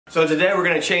So today we're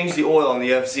going to change the oil on the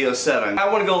FZ-07. I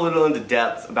want to go a little into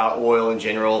depth about oil in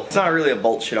general. It's not really a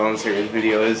bullshit on series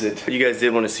video, is it? You guys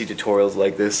did want to see tutorials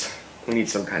like this. We need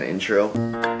some kind of intro.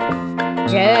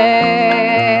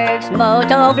 Jack's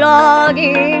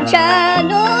Motovlogging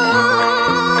Channel.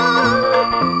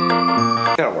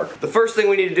 That'll work. The first thing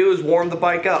we need to do is warm the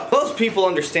bike up. Most people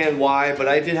understand why, but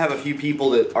I did have a few people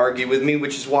that argue with me,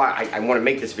 which is why I want to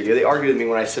make this video. They argued with me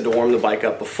when I said to warm the bike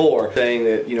up before, saying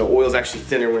that, you know, oil's actually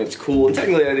thinner when it's cool. And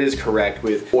technically that is correct.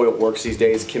 With oil works these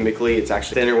days chemically, it's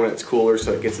actually thinner when it's cooler,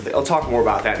 so it gets the thing. I'll talk more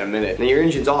about that in a minute. When your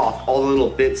engine's off, all the little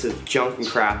bits of junk and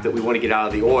crap that we want to get out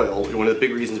of the oil, and one of the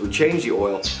big reasons we change the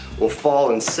oil, will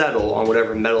fall and settle on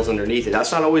whatever metal's underneath it.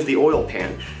 That's not always the oil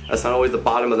pan. That's not always the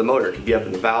bottom of the motor. It could be up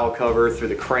in the valve cover, through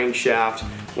the crankshaft,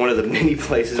 one of the many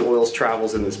places oil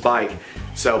travels in this bike.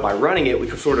 So by running it, we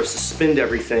can sort of suspend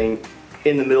everything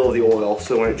in the middle of the oil,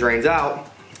 so when it drains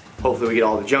out, hopefully we get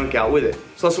all the junk out with it.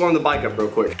 So let's warm the bike up real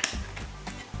quick.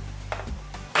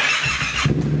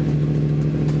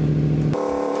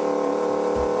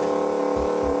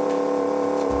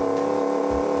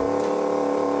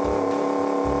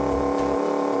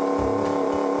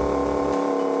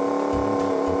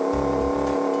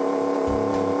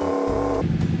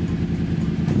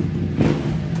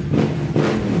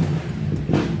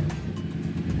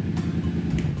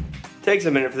 Takes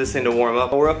a minute for this thing to warm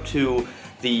up. We're up to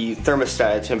the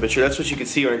thermostat temperature. That's what you can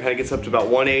see when it kind of gets up to about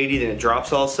 180, then it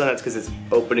drops all of a sudden. That's because it's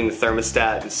opening the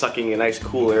thermostat and sucking a nice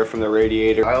cool air from the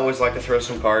radiator. I always like to throw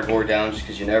some cardboard down just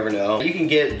because you never know. You can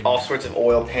get all sorts of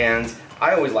oil pans.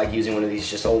 I always like using one of these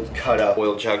just old cut up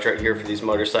oil jugs right here for these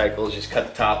motorcycles. Just cut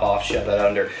the top off, shove that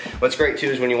under. What's great too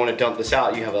is when you want to dump this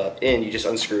out, you have a end, you just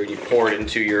unscrew it, you pour it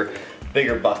into your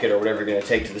bigger bucket or whatever you're gonna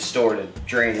take to the store to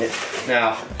drain it.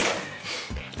 Now,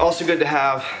 also good to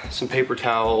have some paper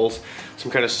towels,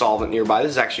 some kind of solvent nearby.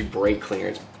 This is actually brake cleaner.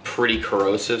 It's pretty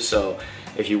corrosive, so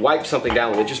if you wipe something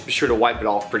down with it, just be sure to wipe it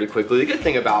off pretty quickly. The good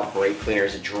thing about brake cleaner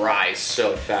is it dries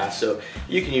so fast, so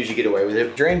you can usually get away with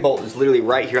it. Drain bolt is literally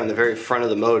right here on the very front of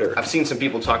the motor. I've seen some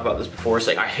people talk about this before,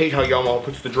 saying, I hate how Yamaha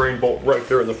puts the drain bolt right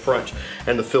there in the front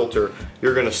and the filter.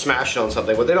 You're gonna smash it on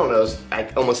something. What they don't know is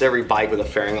like, almost every bike with a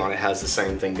fairing on it has the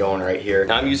same thing going right here.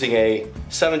 Now I'm using a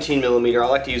 17 millimeter. I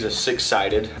like to use a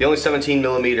 6-sided. The only 17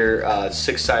 millimeter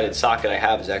 6-sided socket I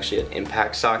have is actually an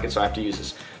impact socket, so I have to use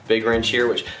this big wrench here,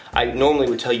 which I normally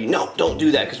would tell you, no, don't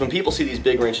do that, because when people see these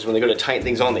big wrenches, when they go to tighten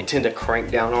things on, they tend to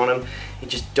crank down on them. You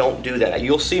just don't do that.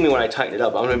 You'll see me when I tighten it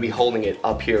up. I'm going to be holding it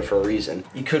up here for a reason.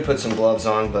 You could put some gloves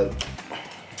on, but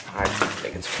I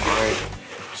think it's fine.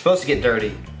 You're supposed to get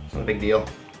dirty. It's not a big deal.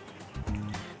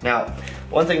 Now,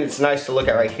 one thing that's nice to look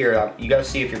at right here, you got to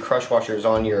see if your crush washer is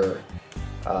on your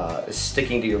is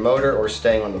sticking to your motor or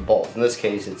staying on the bolt. In this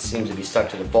case, it seems to be stuck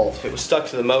to the bolt. If it was stuck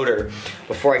to the motor,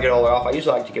 before I get all the way off, I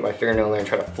usually like to get my fingernail in there and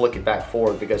try to flick it back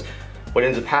forward, because what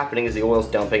ends up happening is the oil's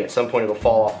dumping. At some point it'll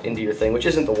fall off into your thing, which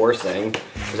isn't the worst thing.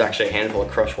 There's actually a handful of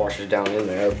crush washers down in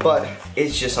there, but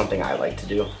it's just something I like to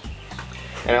do.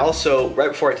 And I also,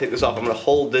 right before I take this off, I'm gonna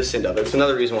hold this end up. It's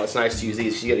another reason why it's nice to use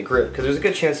these, so you get a grip, because there's a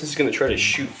good chance this is gonna try to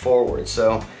shoot forward.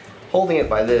 So holding it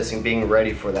by this and being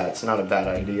ready for that, it's not a bad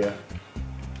idea.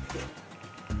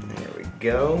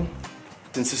 Go.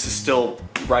 Since this is still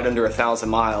right under 1,000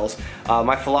 miles,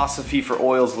 my philosophy for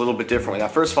oil is a little bit different. Now,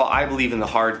 first of all, I believe in the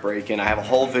hard brake, and I have a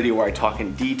whole video where I talk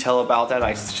in detail about that.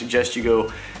 I suggest you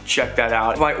go check that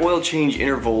out. My oil change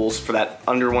intervals for that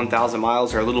under 1,000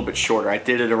 miles are a little bit shorter. I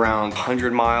did it around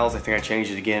 100 miles. I think I changed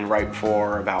it again right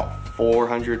before about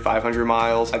 400, 500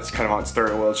 miles. That's kind of on its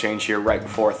third oil change here, right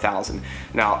before 1,000.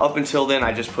 Now, up until then,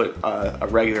 I just put a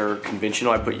regular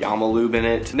conventional. I put Yamaha lube in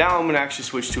it. Now I'm gonna actually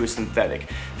switch to a synthetic.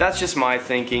 That's just my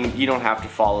thinking. You don't have to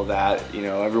follow that. You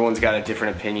know, everyone's got a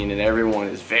different opinion, and everyone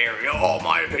is very, oh,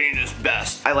 my opinion is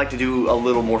best. I like to do a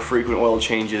little more frequent oil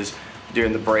changes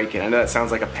during the break-in. I know that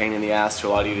sounds like a pain in the ass to a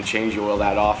lot of you to change your oil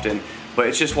that often, but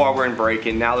it's just while we're in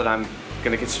break-in. Now that I'm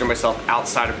gonna consider myself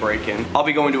outside of break-in, I'll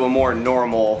be going to a more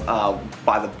normal,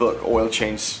 by the book oil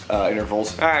change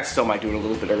intervals. I still might do it a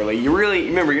little bit early. You really,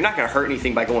 remember, you're not gonna hurt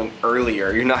anything by going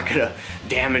earlier. You're not gonna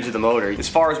damage the motor. As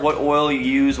far as what oil you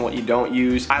use and what you don't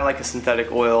use, I like a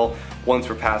synthetic oil once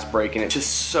we're past break-in. It's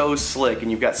just so slick, and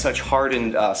you've got such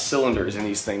hardened cylinders in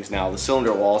these things now. The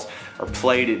cylinder walls are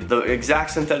plated. The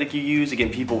exact synthetic you use, again,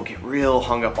 people get real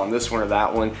hung up on this one or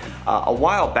that one. A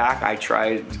while back, I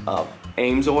tried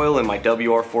Ames oil in my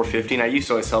WR450, and I used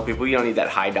to always tell people you don't need that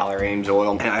high dollar Ames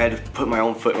oil, and I had to put my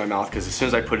own foot in my mouth, because as soon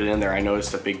as I put it in there, I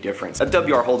noticed a big difference. A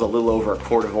WR holds a little over a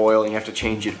quart of oil, and you have to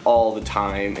change it all the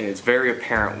time, and it's very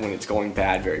apparent when it's going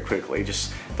bad very quickly.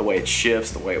 Just the way it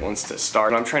shifts, the way it wants to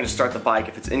start. When I'm trying to start the bike,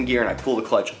 if it's in gear and I pull the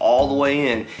clutch all the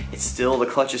way in, the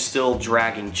clutch is still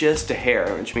dragging just a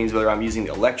hair, which means whether I'm using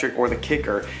the electric or the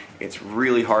kicker, it's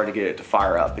really hard to get it to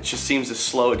fire up. It just seems to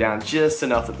slow it down just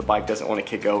enough that the bike doesn't want to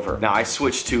kick over. Now I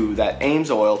switched to that Ames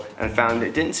oil and found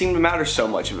it didn't seem to matter so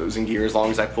much if it was in gear. As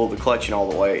long as I pulled the clutch in all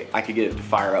the way, I could get it to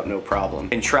fire up no problem.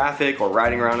 In traffic or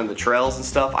riding around in the trails and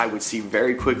stuff, I would see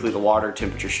very quickly the water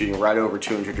temperature shooting right over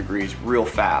 200 degrees real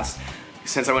fast.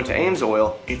 Since I went to Ames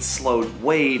oil, it slowed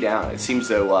way down. It seems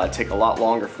to take a lot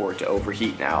longer for it to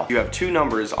overheat now. You have two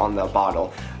numbers on the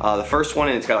bottle. The first one,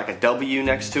 and it's got like a W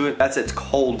next to it, that's its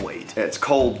cold weight. It's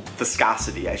cold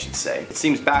viscosity, I should say. It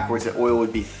seems backwards that oil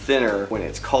would be thinner when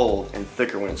it's cold and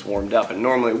thicker when it's warmed up, and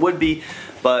normally it would be,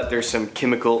 but there's some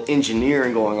chemical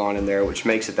engineering going on in there which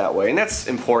makes it that way, and that's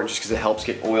important just because it helps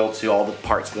get oil to all the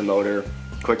parts of the motor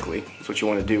quickly. That's what you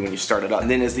want to do when you start it up. And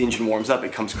then as the engine warms up,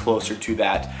 it comes closer to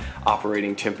that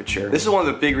operating temperature. This is one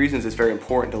of the big reasons it's very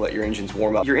important to let your engines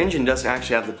warm up. Your engine doesn't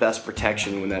actually have the best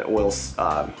protection when that oil's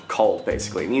cold,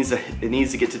 basically. It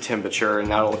needs to get to temperature,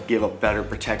 and that'll give a better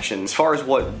protection. As far as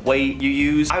what weight you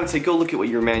use, I would say go look at what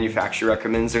your manufacturer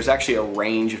recommends. There's actually a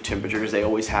range of temperatures they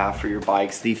always have for your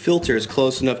bikes. The filter is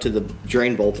close enough to the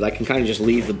drain bolt that I can kind of just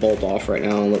leave the bolt off right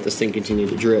now and let this thing continue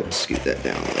to drip. Scoot that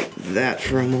down like that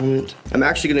for a moment. I'm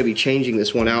actually going to be changing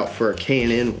this one out for a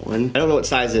K&N one. I don't know what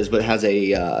size it is, but it has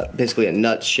a basically a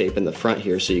nut shape in the front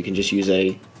here, so you can just use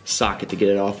a socket to get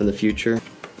it off in the future.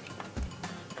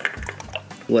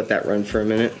 Let that run for a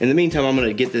minute. In the meantime, I'm going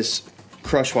to get this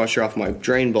crush washer off my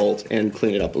drain bolt and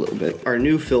clean it up a little bit. Our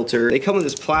new filter, they come with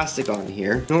this plastic on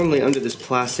here. Normally under this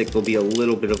plastic there'll be a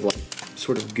little bit of like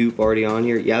sort of goop already on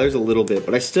here. Yeah, there's a little bit,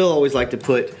 but I still always like to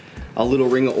put a little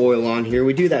ring of oil on here.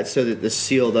 We do that so that the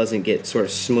seal doesn't get sort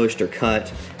of smushed or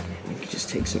cut. You can just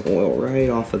take some oil right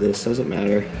off of this, doesn't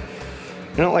matter.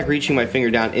 I don't like reaching my finger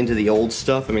down into the old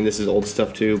stuff. I mean, this is old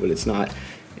stuff too, but it's not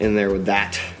in there with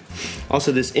that.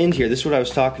 Also, this end here, this is what I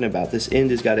was talking about. This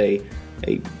end has got a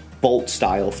bolt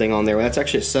style thing on there. That's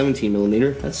actually a 17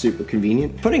 millimeter. That's super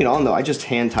convenient. Putting it on though, I just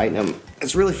hand tighten them.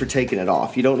 It's really for taking it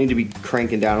off. You don't need to be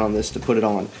cranking down on this to put it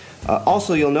on.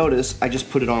 Also, you'll notice I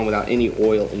just put it on without any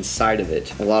oil inside of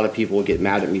it. A lot of people will get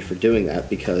mad at me for doing that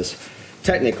because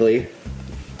technically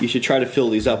you should try to fill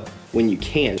these up when you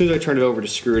can. As soon as I turn it over to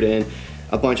screw it in,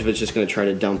 a bunch of it's just going to try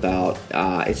to dump out.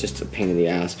 It's just a pain in the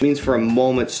ass. It means for a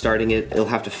moment starting it, it'll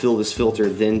have to fill this filter,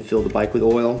 then fill the bike with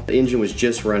oil. The engine was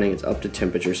just running, it's up to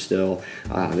temperature still.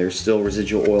 There's still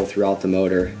residual oil throughout the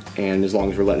motor, and as long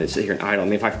as we're letting it sit here and idle, I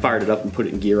mean, if I fired it up and put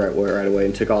it in gear right away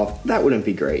and took off, that wouldn't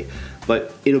be great.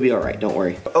 But it'll be alright, don't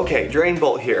worry. Okay, drain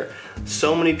bolt here.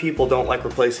 So many people don't like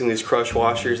replacing these crush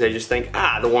washers. They just think,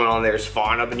 the one on there is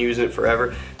fine, I've been using it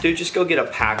forever. Dude, just go get a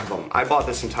pack of them. I bought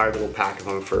this entire little pack of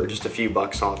them for just a few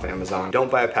bucks off Amazon. Don't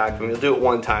buy a pack of them, you'll do it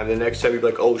one time. The next time you'll be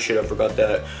like, oh shit, I forgot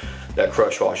that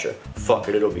crush washer. Fuck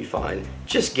it, it'll be fine.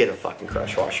 Just get a fucking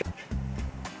crush washer.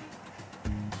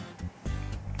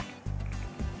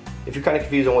 If you're kind of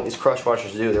confused on what these crush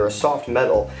washers do, they're a soft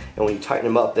metal, and when you tighten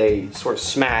them up, they sort of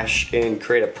smash and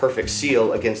create a perfect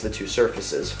seal against the two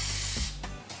surfaces.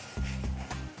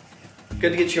 Good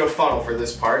to get you a funnel for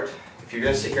this part. If you're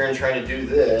gonna sit here and try to do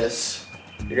this,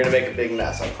 you're gonna make a big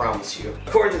mess, I promise you.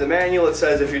 According to the manual, it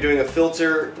says if you're doing a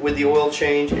filter with the oil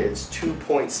change, it's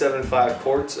 2.75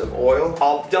 quarts of oil.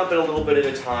 I'll dump it a little bit at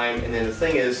a time, and then the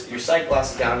thing is, your sight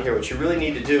glass is down here. What you really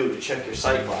need to do to check your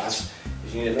sight glass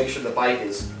is you need to make sure the bike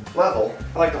is level.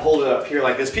 I like to hold it up here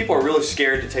like this. People are really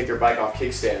scared to take their bike off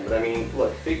kickstand, but I mean,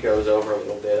 look, if it goes over a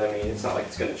little bit, I mean, it's not like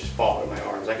it's gonna just fall out of my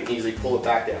arms. I can easily pull it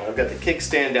back down. I've got the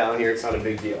kickstand down here, it's not a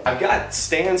big deal. I've got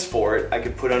stands for it I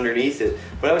could put underneath it,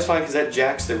 but I was fine because that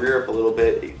jacks the rear up a little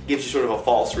bit. It gives you sort of a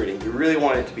false reading. You really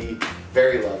want it to be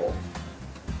very level.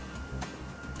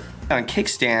 On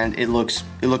kickstand, it looks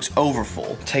over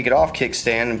full. Take it off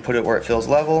kickstand and put it where it feels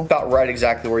level, about right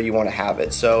exactly where you want to have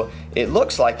it. So it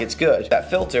looks like it's good. That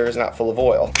filter is not full of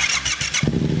oil.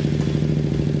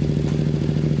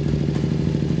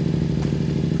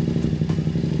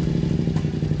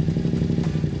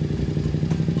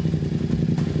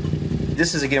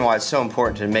 This is again why it's so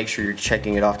important to make sure you're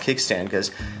checking it off kickstand,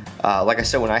 because like I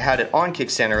said, when I had it on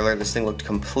kickstand earlier, this thing looked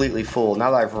completely full.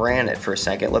 Now that I've ran it for a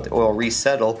second, let the oil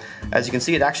resettle, as you can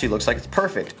see, it actually looks like it's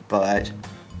perfect, but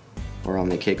we're on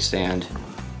the kickstand.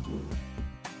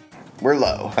 We're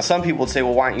low. Now some people would say,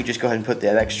 well, why don't you just go ahead and put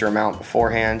that extra amount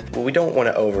beforehand? Well, we don't want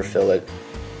to overfill it.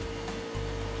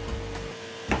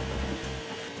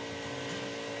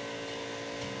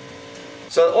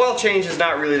 So the oil change is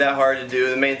not really that hard to do.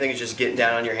 The main thing is just getting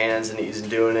down on your hands and knees and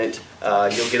doing it.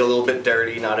 You'll get a little bit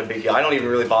dirty, not a big deal. I don't even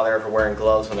really bother ever wearing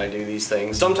gloves when I do these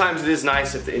things. Sometimes it is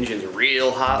nice if the engine's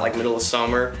real hot, like middle of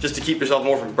summer, just to keep yourself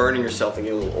more from burning yourself and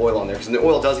get a little oil on there. Because when the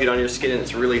oil does get on your skin and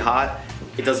it's really hot,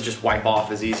 it doesn't just wipe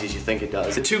off as easy as you think it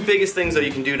does. The two biggest things though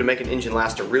you can do to make an engine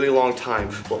last a really long time,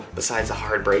 well, besides the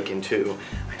hard break-in too,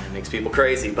 I know it makes people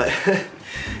crazy, but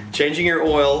changing your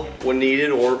oil when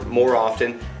needed or more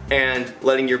often, and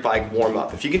letting your bike warm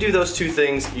up. If you can do those two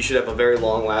things, you should have a very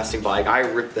long-lasting bike. I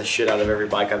rip the shit out of every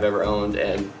bike I've ever owned,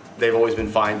 and they've always been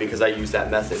fine because I use that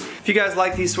method. If you guys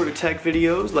like these sort of tech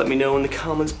videos, let me know in the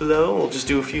comments below. We'll just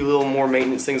do a few little more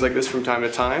maintenance things like this from time to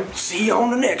time. See you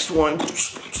on the next one.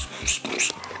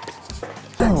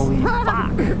 Holy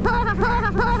fuck.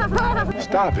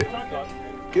 Stop it.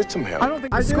 Get some help. I don't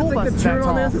think the turn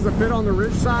on this is a bit on the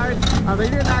rich side. They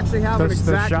didn't actually have an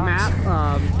exact map.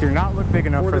 Do not look big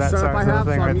enough for that size of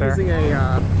thing right there. I'm using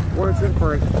a, what is it,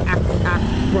 for an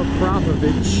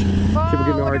Akrapovic. People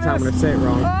give me a hard time when I say it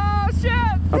wrong. Oh shit!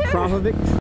 Akrapovic.